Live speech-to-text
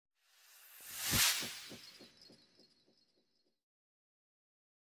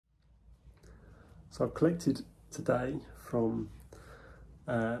So I've collected today from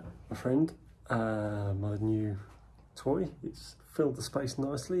my friend my new toy. It's filled the space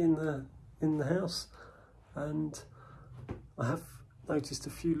nicely in the house, and I have noticed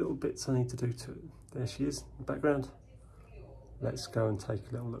a few little bits I need to do to it. There she is in the background. Let's go and take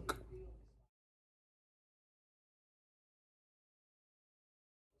a little look.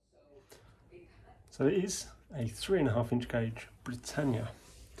 So it is a 3.5 inch gauge Britannia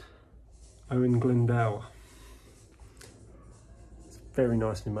Owen Glendower. It's very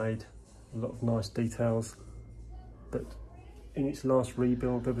nicely made, a lot of nice details, but in its last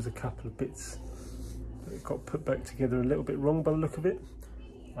rebuild there was a couple of bits that got put back together a little bit wrong by the look of it.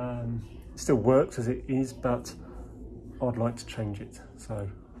 It still works as it is, but I'd like to change it. So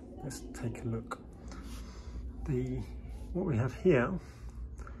let's take a look. What we have here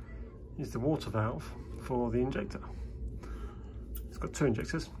is the water valve for the injector. It's got 2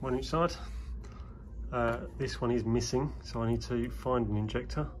 injectors, one each side. This one is missing, so I need to find an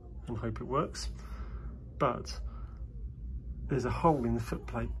injector and hope it works. But there's a hole in the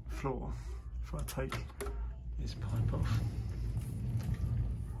footplate floor. If I take this pipe off,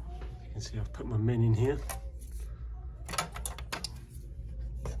 you can see I've put my men in here.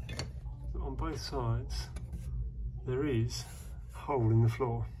 On both sides there is a hole in the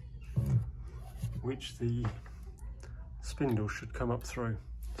floor which the spindle should come up through.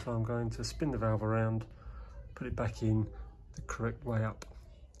 So I'm going to spin the valve around, put it back in the correct way up.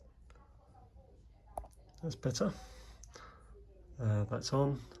 That's better. That's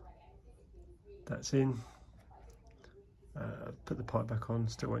on, that's in. Put the pipe back on,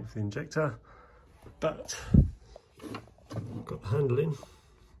 still waiting for the injector, but I've got the handle in.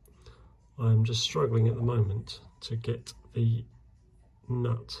 I'm just struggling at the moment to get the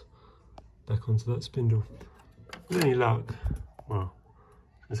nut back onto that spindle. With any luck, well,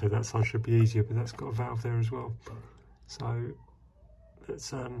 I say that side should be easier, but that's got a valve there as well. So let's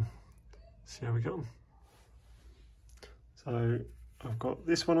see how we get on. So I've got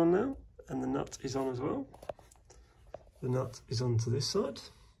this one on now, and the nut is on as well. The nut is onto this side,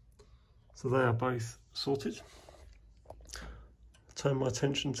 so they are both sorted. Turn my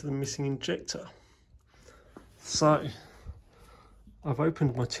attention to the missing injector. So I've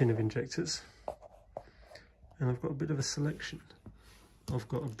opened my tin of injectors and I've got a bit of a selection. I've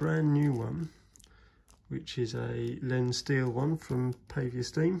got a brand new one, which is a Len steel one from Pavia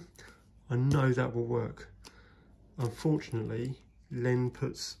Steam. I know that will work. Unfortunately, Len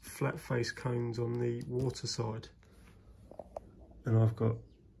puts flat face cones on the water side, and I've got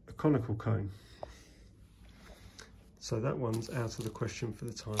a conical cone. So that one's out of the question for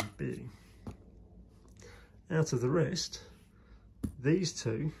the time being. Out of the rest, these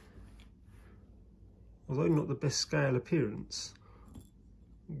two, although not the best scale appearance,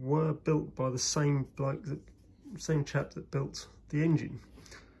 were built by the same bloke, the same chap that built the engine.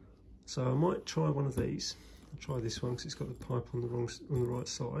 So I might try one of these. I'll try this one because it's got the pipe on the right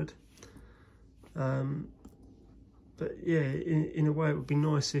side. But yeah, in a way it would be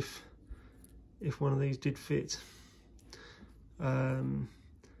nice if one of these did fit. I'm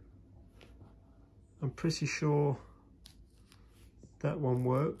pretty sure that one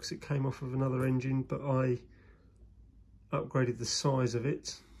works. It came off of another engine, but I upgraded the size of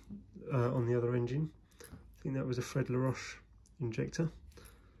it on the other engine. I think that was a Fred LaRoche injector,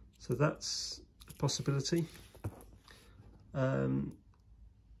 so that's a possibility. In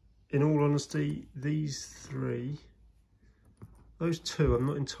all honesty, these three, those two, I'm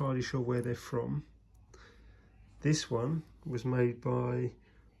not entirely sure where they're from. This one was made by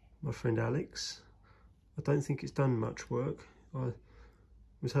my friend Alex. I don't think it's done much work. I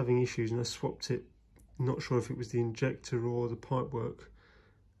was having issues and I swapped it. Not sure if it was the injector or the pipe work.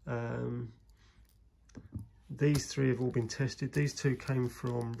 These three have all been tested. These two came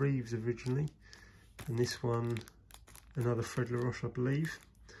from Reeves originally, and this one another Fred LaRoche, I believe.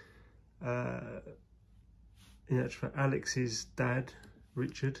 In actual fact, Alex's dad,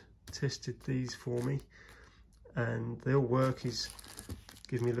 Richard, tested these for me, and they all work. He's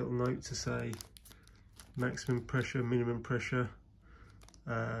given me a little note to say maximum pressure, minimum pressure,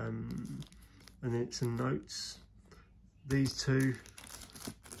 and then it's some notes. These two,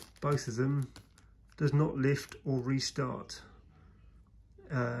 both of them, does not lift or restart.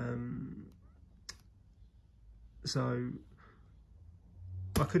 So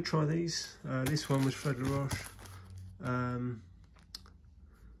I could try these. This one was Fred LaRoche.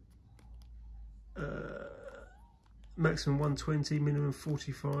 Maximum 120, minimum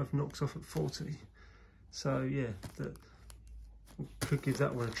 45, knocks off at 40. So yeah, that could give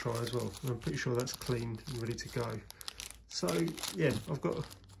that one a try as well. I'm pretty sure that's cleaned and ready to go. So yeah, I've got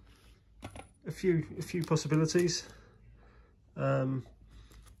a few possibilities. My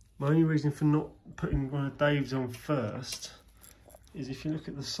only reason for not putting one of Dave's on first is if you look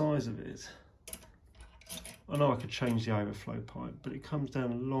at the size of it. I know I could change the overflow pipe, but it comes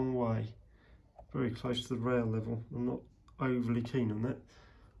down a long way, very close to the rail level. I'm not overly keen on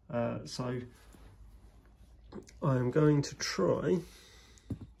that. So I am going to try,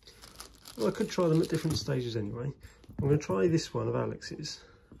 well, I could try them at different stages anyway. I'm going to try this one of Alex's.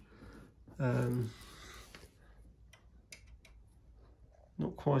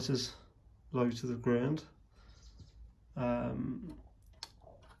 Not quite as low to the ground. I'll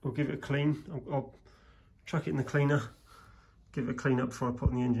give it a clean. I'll chuck it in the cleaner, give it a clean up before I put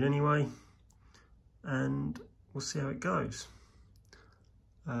on the engine anyway, and we'll see how it goes.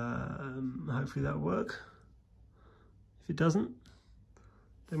 Hopefully that'll work. If it doesn't,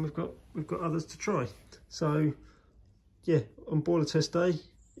 then we've got others to try. So yeah, on boiler test day,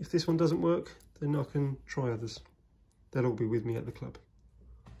 if this one doesn't work, then I can try others. They'll all be with me at the club.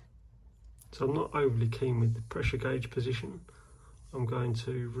 So I'm not overly keen with the pressure gauge position. I'm going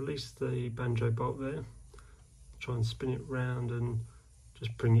to release the banjo bolt there, try and spin it round and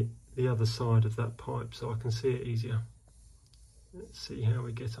just bring it the other side of that pipe so I can see it easier. Let's see how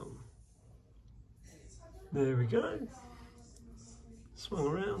we get on. There we go. Swung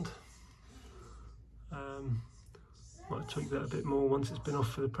around. Might tweak that a bit more once it's been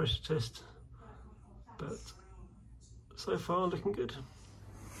off for the pressure test, but so far looking good.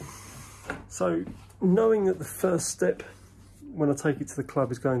 So knowing that the first step when I take it to the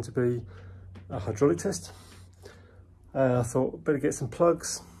club is going to be a hydraulic test, I thought better get some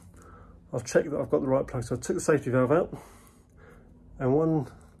plugs. I've checked that I've got the right plug, so I took the safety valve out and one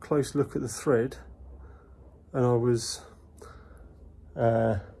close look at the thread, and I was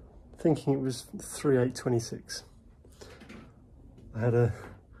thinking it was 3826. I had a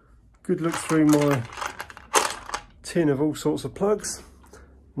good look through my tin of all sorts of plugs,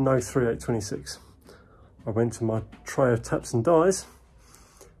 no 3826. I went to my tray of taps and dies,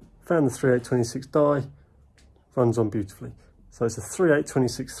 found the 3826 die, runs on beautifully. So it's a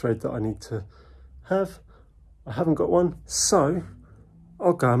 3826 thread that I need to have. I haven't got one, so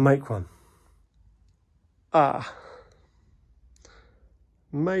I'll go and make one.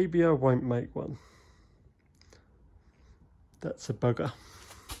 Maybe I won't make one. That's a bugger,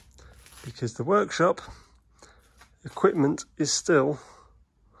 because the workshop equipment is still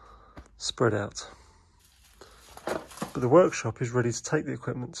spread out, but the workshop is ready to take the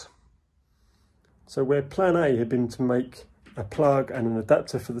equipment. So where plan A had been to make a plug and an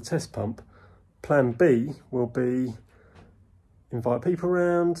adapter for the test pump, plan B will be invite people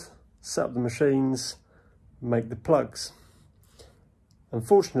around, set up the machines, make the plugs.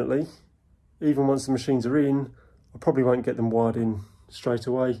 Unfortunately, even once the machines are in, I probably won't get them wired in straight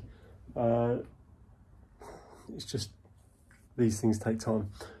away. It's just, these things take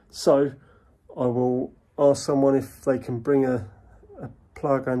time. So I will ask someone if they can bring a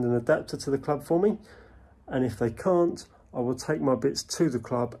plug and an adapter to the club for me, and if they can't, I will take my bits to the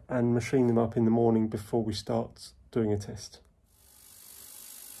club and machine them up in the morning before we start doing a test.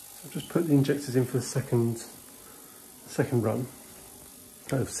 I've just put the injectors in for the second run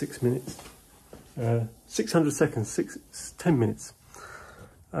of 6 minutes. 600 seconds, 10 minutes.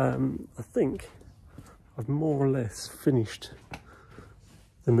 I think I've more or less finished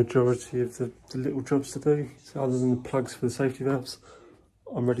the majority of the little jobs to do. So other than the plugs for the safety valves,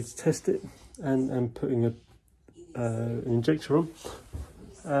 I'm ready to test it and putting an injector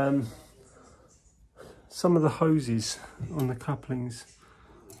on. Some of the hoses on the couplings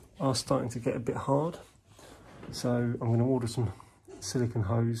are starting to get a bit hard, so I'm going to order some silicone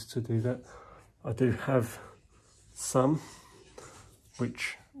hose to do that. I do have some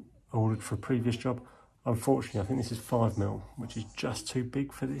which I ordered for a previous job. Unfortunately, I think this is 5mm, which is just too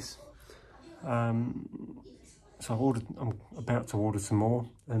big for this. So I'm about to order some more,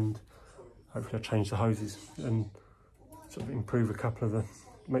 and hopefully I'll change the hoses and sort of improve a couple of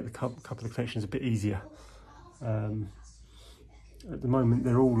make the couple of the connections a bit easier. At the moment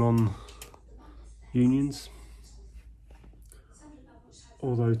they're all on unions,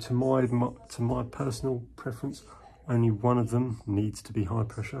 although to my personal preference, only one of them needs to be high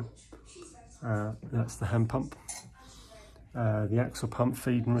pressure. That's the hand pump. The axle pump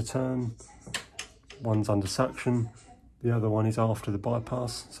feed and return, one's under suction, the other one is after the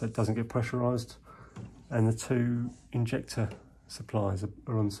bypass, so it doesn't get pressurised, and the two injector supplies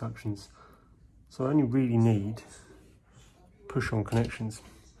are on suctions. So I only really need push-on connections.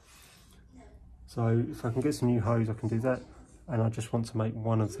 So if I can get some new hose, I can do that, and I just want to make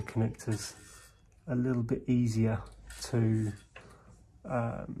one of the connectors a little bit easier to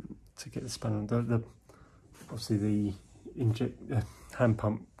to get the spanner on. The obviously the hand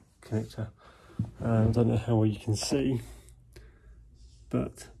pump connector. I don't know how well you can see,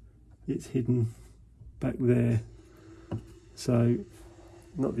 but it's hidden back there, so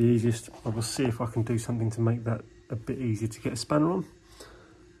not the easiest. I will see if I can do something to make that a bit easier to get a spanner on.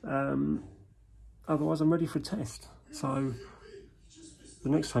 Otherwise I'm ready for a test. So the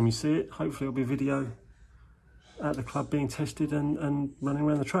next time you see it, hopefully it'll be a video at the club being tested and running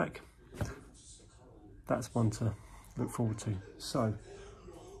around the track. That's one to look forward to. So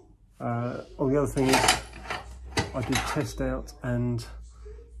the other thing is, I did test out, and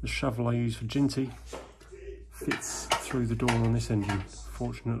the shovel I use for Ginty fits through the door on this engine,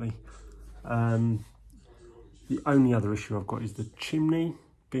 fortunately. The only other issue I've got is the chimney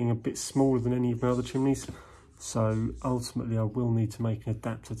being a bit smaller than any of my other chimneys. So ultimately I will need to make an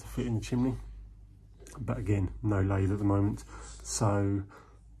adapter to fit in the chimney. But again, no lathe at the moment. So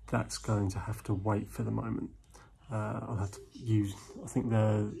that's going to have to wait for the moment. I'll have to use, I think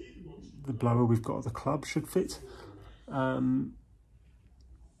the blower we've got at the club should fit. Because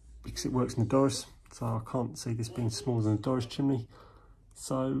it works in the Doris. So I can't see this being smaller than a Doris chimney.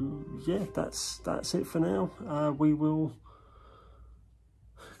 So yeah, that's it for now. We will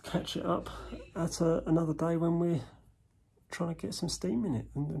catch it up at another day when we're trying to get some steam in it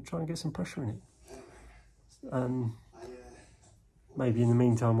and trying to get some pressure in it. Maybe in the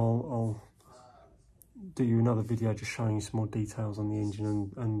meantime I'll do you another video just showing you some more details on the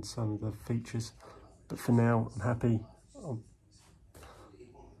engine and some of the features. But for now, I'm happy.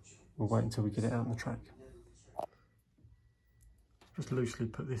 We'll wait until we get it out on the track. Just loosely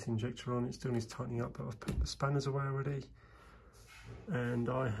put this injector on. It still needs tightening up, but I've put the spanners away already. And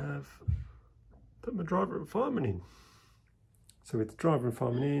I have put my driver and fireman in. So with the driver and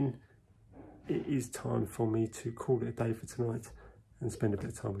fireman in, it is time for me to call it a day for tonight and spend a bit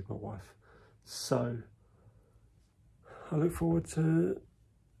of time with my wife. So I look forward to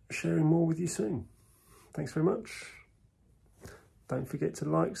sharing more with you soon. Thanks very much. Don't forget to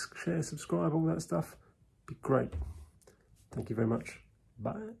like, share, subscribe, all that stuff. Be great. Thank you very much.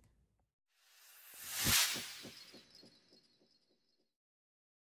 Bye.